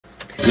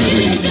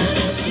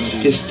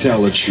Just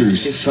tell the truth.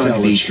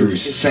 Sunday through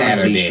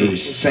Saturday.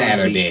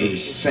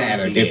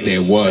 If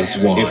there was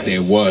one.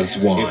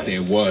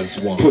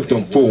 Put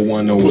them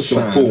 410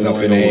 signs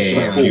up in the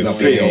air.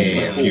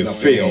 If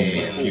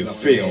you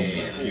feel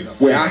me.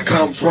 Where I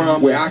come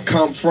from,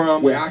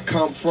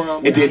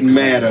 it didn't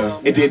matter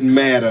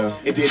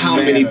how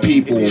many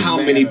people moved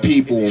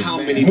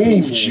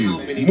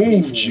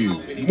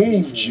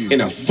you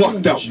in a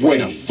fucked up way.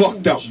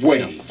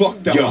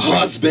 Your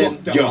husband,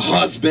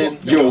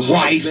 your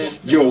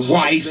wife, your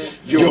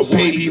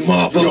baby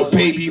mother, your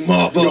baby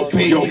father,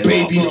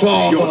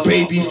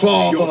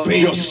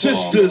 your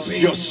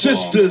sisters,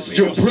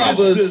 your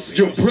brothers,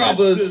 your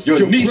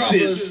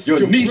nieces,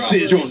 your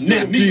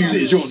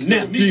nephews,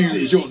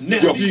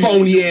 your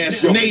phony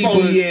ass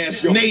neighbors,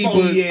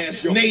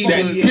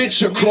 that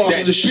bitch across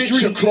the street,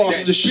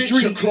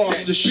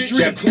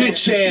 that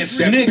bitch ass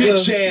nigga,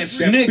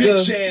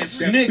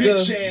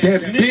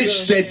 that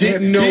bitch that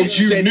didn't know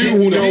you knew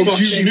who the fuck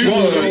she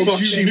was,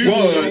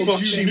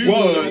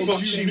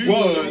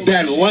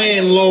 that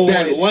landlord,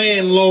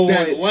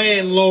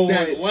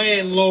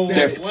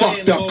 that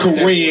fucked up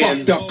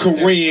Korean,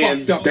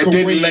 that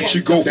didn't let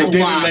you go for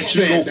 5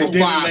 cents.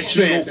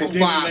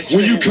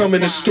 When you come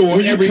in the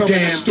store every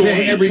damn day.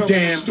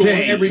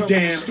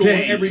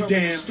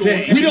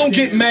 We don't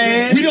get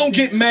mad. We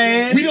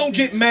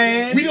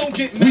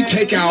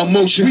take our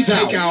emotions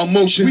out.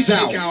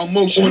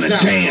 On a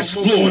dance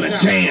floor.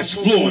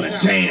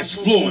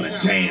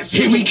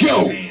 Here we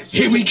go.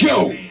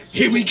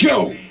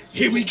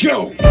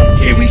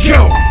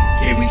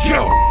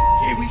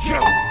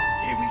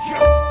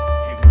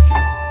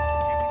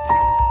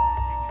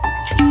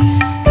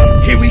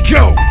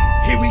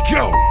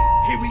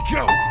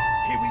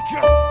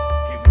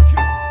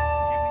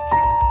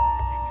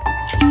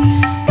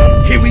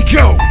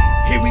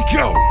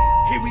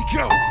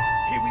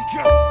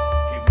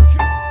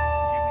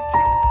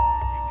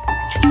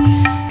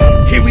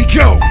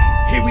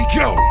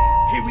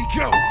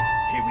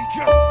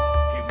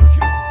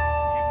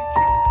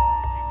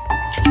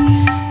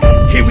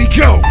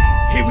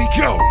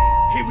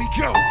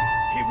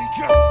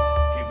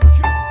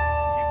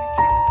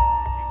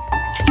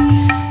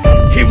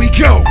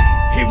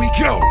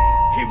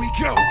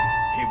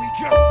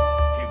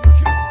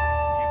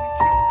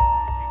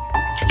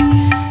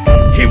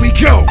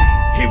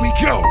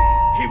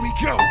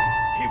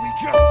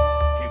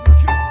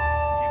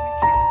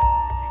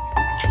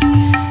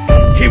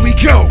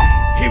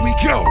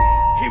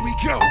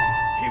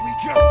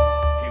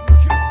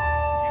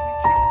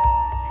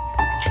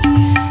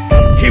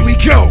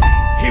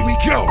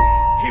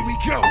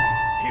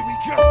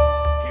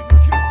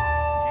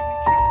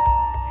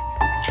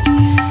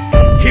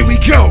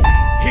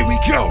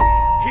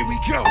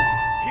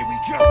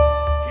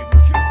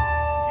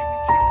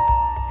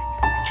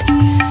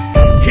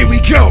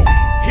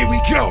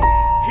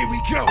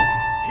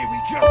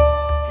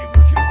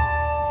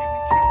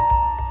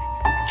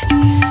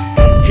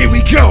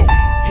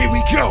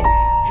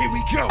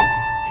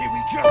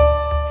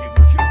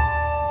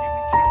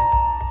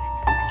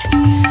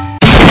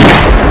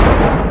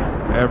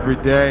 Every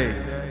day,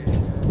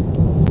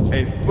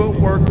 a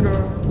footworker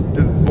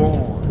is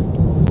born.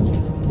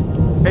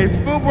 A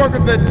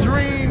footworker that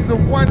dreams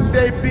of one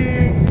day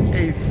being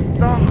a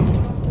star.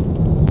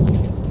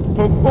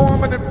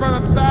 Performing in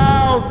front of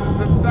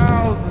thousands and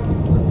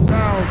thousands and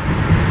thousands.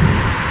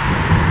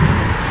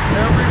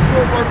 Every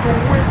footworker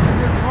wishes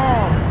his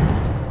heart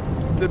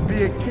to be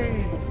a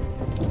king.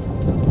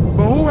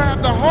 But who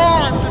have the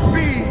heart to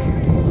be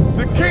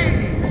the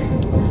king?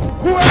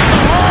 Who has the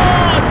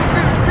heart to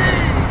be the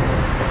king?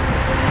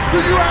 Do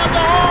you have the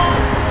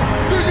heart?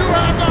 Do you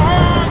have the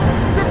heart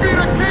to be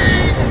the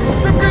king?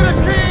 To be the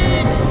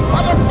king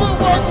of the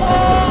footwork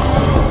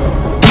world?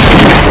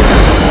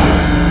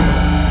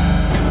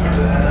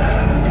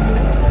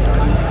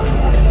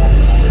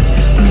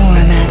 More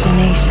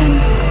imagination.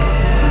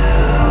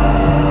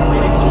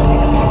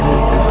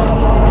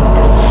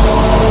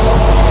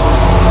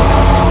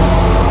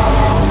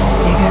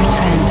 Bigger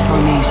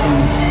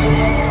transformations.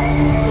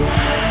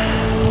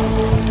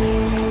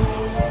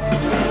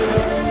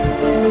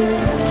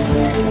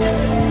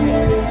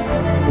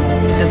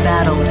 The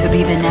battle to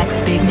be the next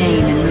big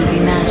name in movie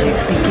magic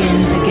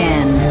begins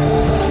again.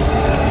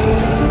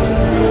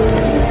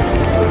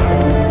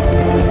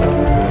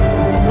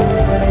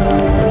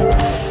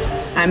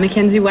 I'm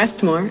Mackenzie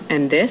Westmore,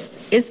 and this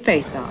is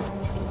Face Off.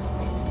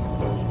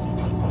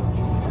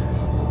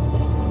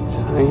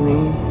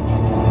 Tiny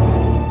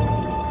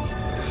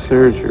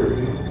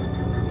surgery.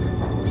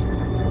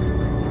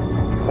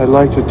 I'd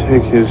like to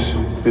take his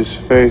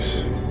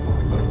face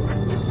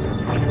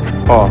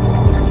off.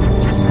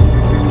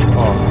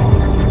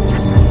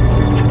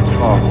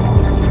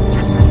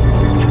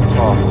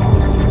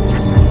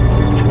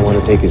 I want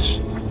to take his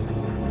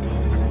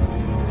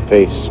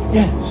face.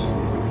 Yes.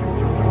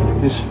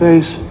 His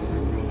face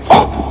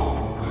off.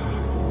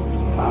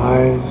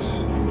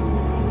 Eyes,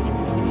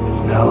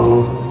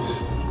 nose,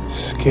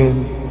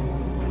 skin,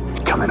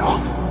 it's coming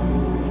off.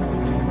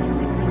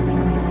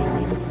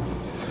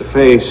 The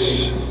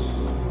face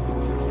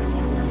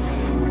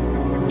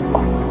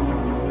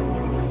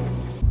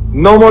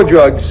No more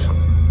drugs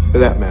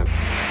for that man.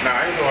 Nah,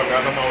 I ain't doing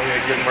nothing. I'm over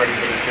here getting ready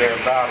for this damn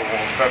battle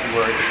on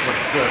February the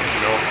 25th, you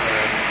know what I'm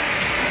saying?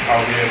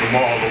 I'll be in the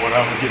mall or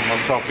whatever, getting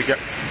myself together.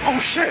 Oh,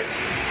 shit.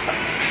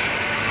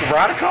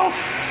 Erotico?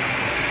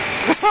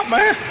 What's up,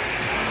 man?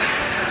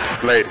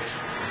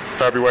 Ladies,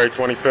 February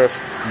 25th,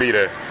 be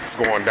there. It's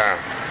going down.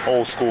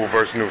 Old school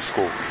versus new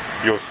school.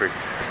 You'll see.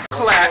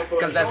 Clap,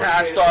 because that's how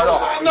I start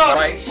off,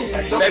 right?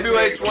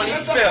 February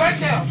 25th.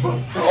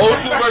 Old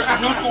school versus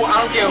new school.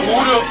 I don't care who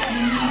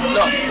the...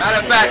 Look,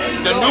 matter of fact,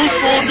 the new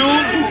school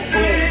dude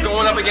who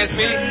going up against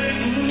me,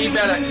 he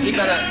better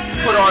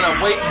put on a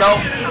weight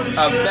belt,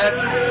 a vest,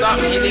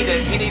 something.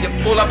 He need to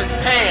pull up his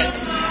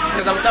pants.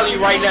 Because I'm telling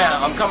you right now,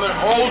 I'm coming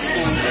old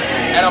school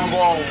and I'm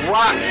going to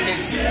rock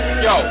his...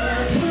 Yo.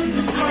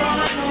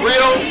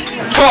 Real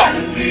talk.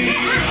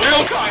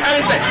 Real talk. How do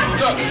you say?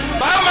 Look,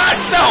 by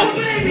myself,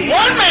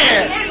 one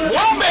man,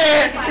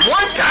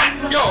 one guy.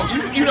 Yo,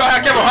 you know how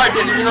Kevin Hart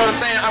did it. You know what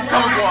I'm saying? I'm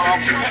coming for him.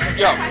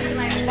 Yo,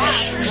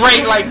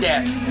 straight like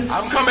that.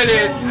 I'm coming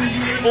in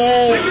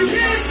full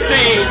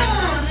steam,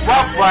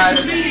 Rough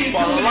Riders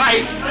for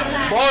life,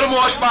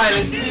 Baltimore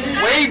Spiders.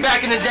 Way back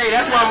in the day,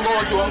 that's where I'm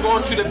going to. I'm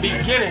going to the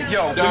beginning.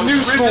 Yo, the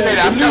new school,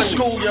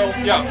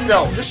 yo.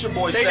 This your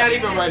boy. They not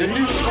even ready. The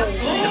new school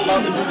is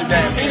about to do the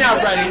damn. He not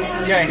ready.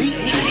 Yeah,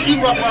 he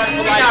rough riding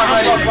for life. Not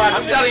ready.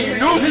 I'm telling you,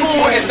 new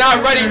school is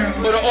not ready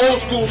for the old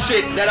school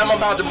shit that I'm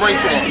about to bring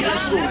to them. New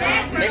school.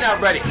 They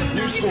not ready.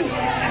 New school.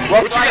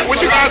 What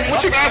you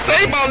guys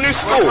say about new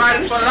school?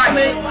 I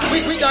mean,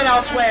 we got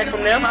our swag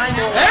from them. I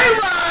ain't gonna. Hey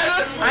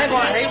Riders! I ain't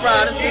gonna hate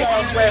Riders. We got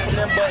our swag from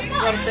them, but you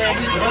know what I'm saying?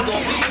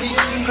 We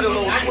put a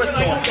little twist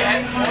on it.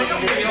 That's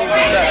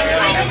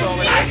all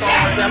I'm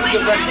saying. I'm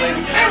get ready,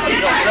 ladies.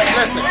 Yo,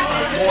 listen,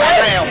 it's going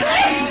down.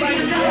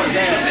 It's going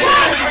down.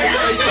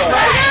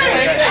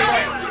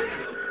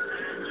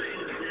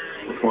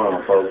 What's going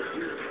on, folks?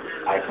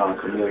 Icon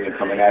Chameleon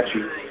coming at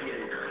you.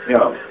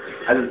 Yo,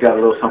 I just got a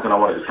little something I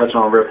wanted to touch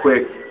on real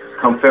quick.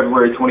 Come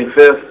February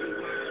 25th,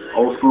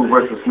 old school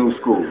versus new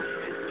school.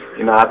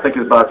 You know, I think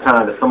it's about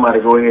time that somebody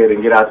go ahead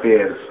and get out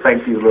there and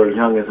spank these little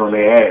youngins on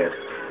their ass.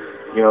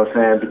 You know what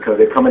I'm saying? Because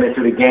they're coming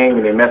into the game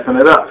and they're messing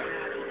it up.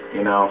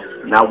 You know,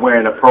 not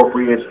wearing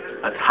appropriate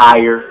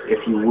attire,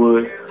 if you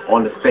would,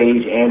 on the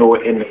stage and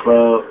or in the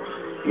club.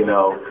 You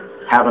know,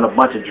 having a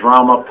bunch of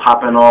drama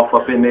popping off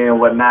up in there and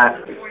whatnot.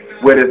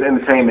 Where this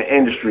entertainment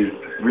industry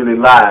really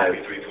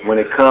lies when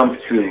it comes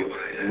to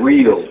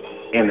real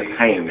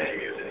entertainment.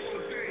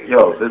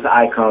 Yo, this is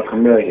Icon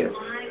Chameleon.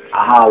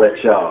 I holler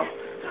at y'all.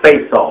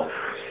 Face off.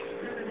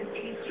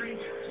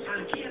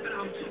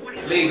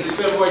 Ladies,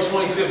 February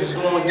 25th is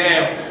going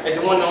down at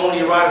the one and only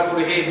Erotico,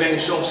 the Headbanger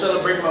Show. I'm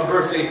celebrating my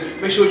birthday.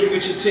 Make sure you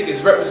get your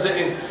tickets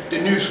representing the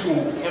new school.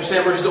 You know what I'm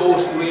saying? Versus the old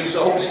school, ladies.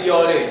 So I hope to see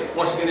y'all there.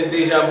 Once again, it's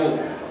Deja Vu.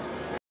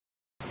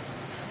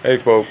 Hey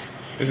folks,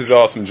 this is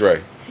Awesome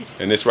Dre.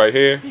 And this right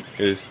here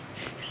is...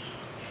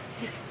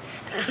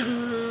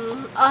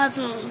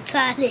 Awesome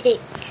Tonic.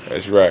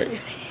 That's right.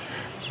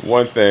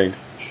 One thing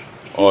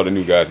all the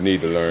new guys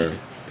need to learn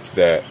is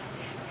that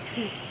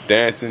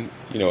dancing,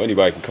 you know,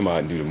 anybody can come out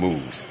and do the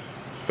moves.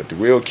 But the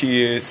real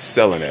key is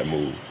selling that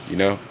move, you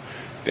know?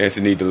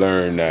 Dancers need to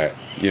learn that,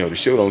 you know, the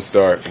show don't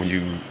start when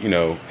you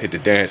know, hit the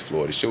dance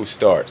floor. The show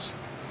starts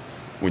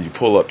when you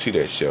pull up to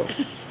that show.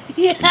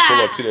 Yeah. When you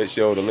pull up to that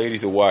show, the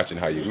ladies are watching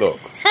how you look,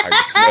 how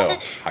you smell,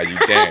 how you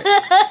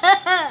dance.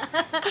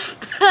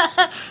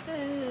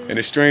 And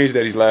it's strange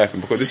that he's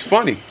laughing because it's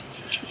funny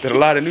that a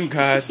lot of new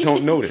guys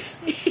don't notice.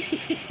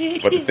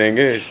 But the thing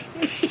is,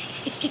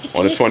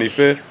 on the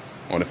 25th,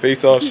 on the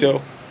Face Off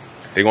show,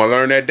 they're going to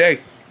learn that day.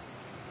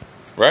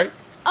 Right?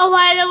 All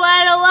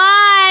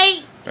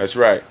right. That's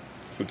right.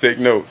 So take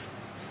notes.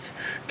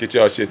 Get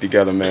y'all shit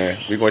together, man.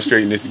 We're going to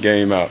straighten this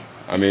game out.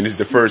 I mean, this is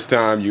the first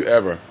time you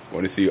ever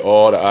want to see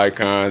all the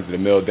icons of the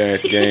male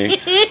dance game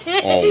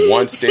on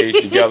one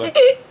stage together.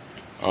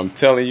 I'm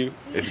telling you,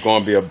 it's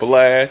going to be a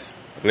blast.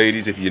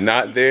 Ladies, if you're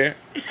not there,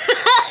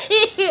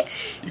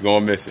 you're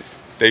going to miss it.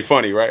 They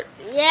funny, right?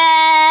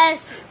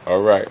 Yes.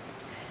 All right.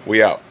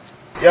 We out.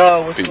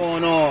 Yo, what's Peace.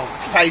 Going on?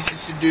 Pisces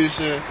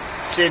Seducer,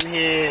 sitting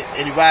here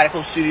in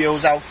Erotico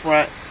Studios out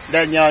front,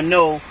 letting y'all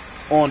know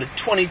on the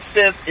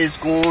 25th it's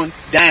going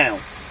down.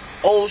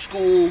 Old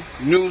school,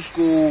 new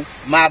school,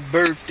 my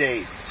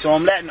birthday. So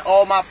I'm letting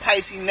all my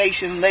Pisces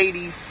Nation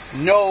ladies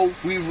know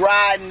we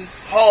riding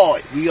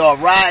hard. We are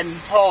riding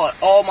hard.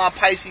 All my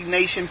Pisces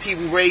Nation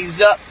people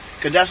raise up,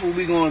 because that's what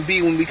we're going to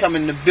be when we come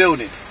in the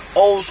building.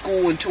 Old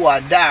school until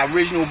I die.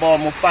 Original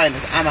Baltimore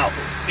finest. I'm out.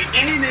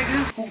 Any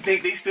nigga who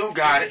think they still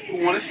got it,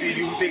 who want to see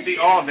you, who think they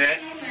all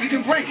that, we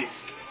can bring it.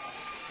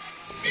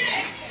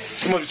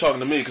 You must be talking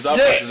to me, because I'll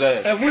push his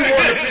ass. And we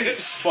want to pick.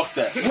 Fuck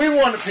that. We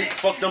want to pick.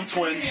 Fuck them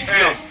twins.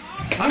 Hey.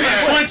 I mean,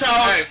 Twin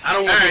Towers. I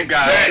don't want them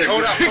guys. Hey,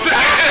 hold up. This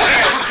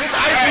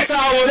Eiffel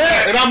Tower,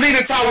 and I'm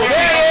leaning tower.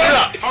 Hold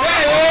up.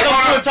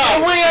 Twin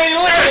Towers. We ain't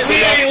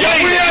listening.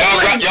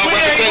 Y'all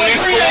represent new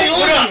school?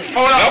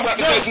 Hold up. Y'all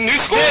represent new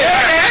school?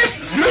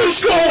 Yes. New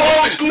school,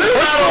 old school.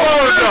 What's the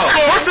word,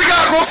 though? First, they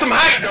gotta grow some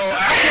height, though.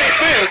 I can't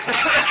say it.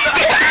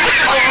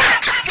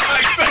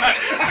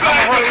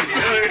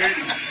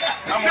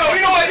 Yo,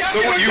 you know what? So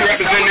you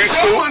represent new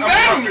school?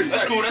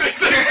 That's cool. Guess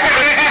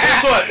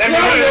what?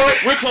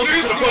 We're close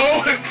to the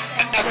pussy.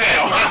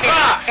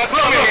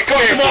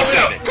 Come here for a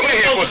second. Come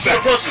here for a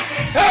second.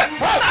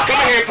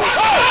 Come here for a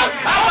second.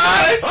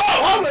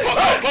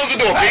 Close the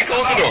door, B.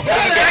 Close the door.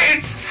 Close the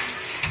door.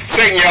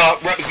 Satan, y'all,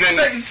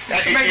 representing,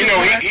 you know,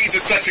 he's a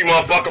sexy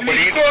motherfucker, but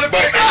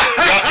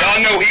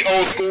y'all know he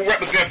old school,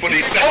 represent for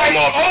these sexy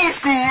motherfuckers. Old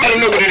school. I don't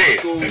know what it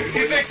is.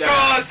 He thinks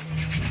stars.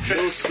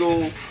 New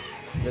school,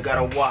 you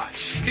gotta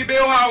watch. He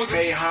build houses.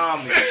 Pay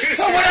homage.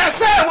 So what I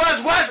said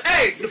was,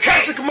 hey, the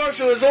Pepsi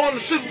commercial is on the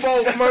Super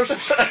Bowl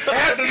commercials.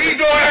 After He's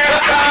doing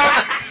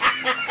halftime.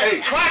 Hey,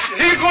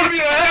 he's going to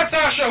be on a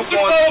halftime show.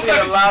 Super Bowl see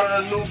a lot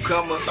of the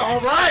newcomers. All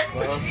right.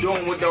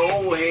 Doing what the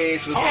old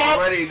heads was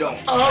already doing.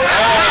 Let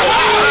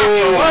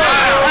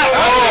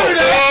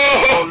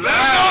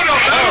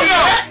him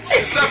know.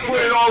 Except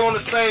put it all on the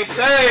same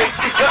stage.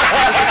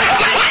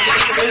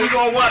 Then you're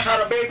going to watch how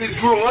the babies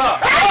grew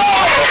up.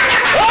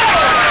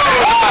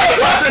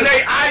 Watching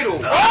they idol.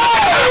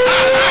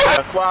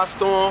 Quiet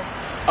Storm,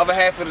 other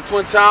half of the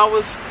Twin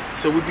Towers.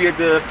 So we be at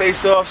the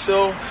face-off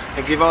show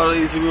and give all of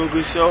these a real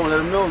good show and let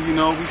them know, you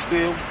know, we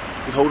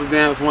hold it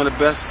down as one of the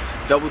best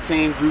double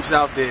team groups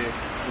out there.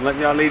 So let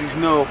y'all ladies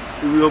know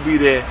we will be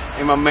there.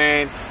 And my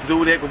man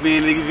Zodiac will be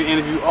in the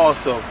interview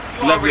also.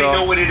 You already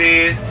know what it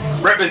is.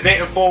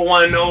 Representing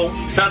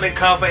 410, Southern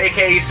Comfort,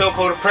 aka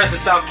SoCo the Prince of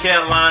South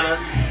Carolina.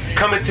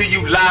 Coming to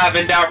you live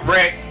and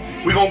direct.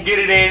 We gonna get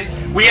it in.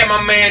 We at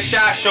my man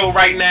Shot Show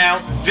right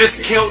now.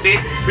 Just killed it.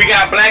 We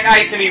got Black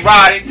Ice and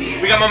Erotic.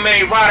 We got my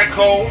man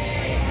Erotico.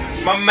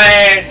 My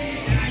man,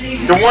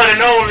 the one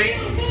and only,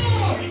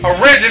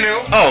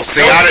 original. Oh, see,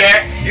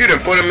 you done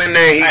put him in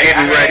there. He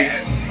getting ready.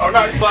 Oh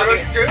no, fuck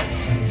it.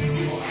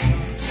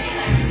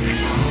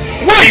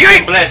 What? You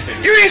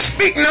ain't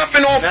speak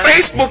nothing on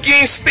Facebook. You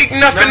ain't speak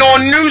nothing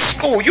on New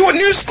School. You a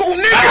New School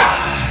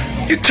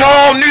nigga. You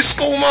tall New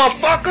School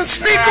motherfucker.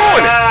 Speak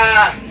on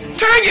it.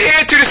 Turn your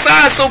head to the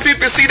side so people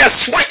can see that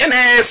swinging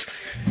ass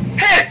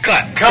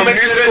haircut. Coming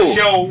New to School. the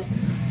show,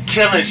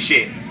 killing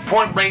shit.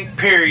 Point blank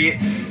period.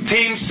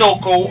 Team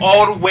SoCo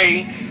all the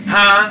way.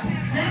 Huh?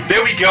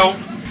 There we go.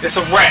 It's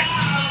a wrap.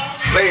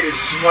 Ladies,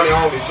 this is one and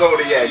only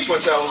Zodiac,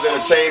 Twin Towers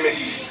Entertainment.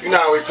 You know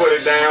how we put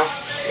it down.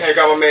 I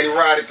got my man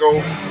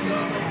Erotico.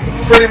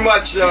 Pretty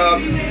much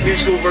new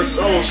school versus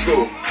old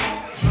school.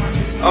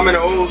 I'm in the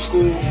old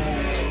school,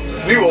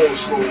 new old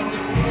school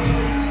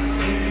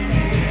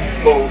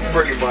mode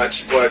pretty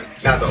much, but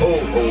not the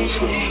old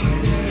school.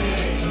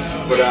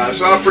 But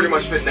so I'm pretty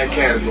much fitting that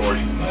category.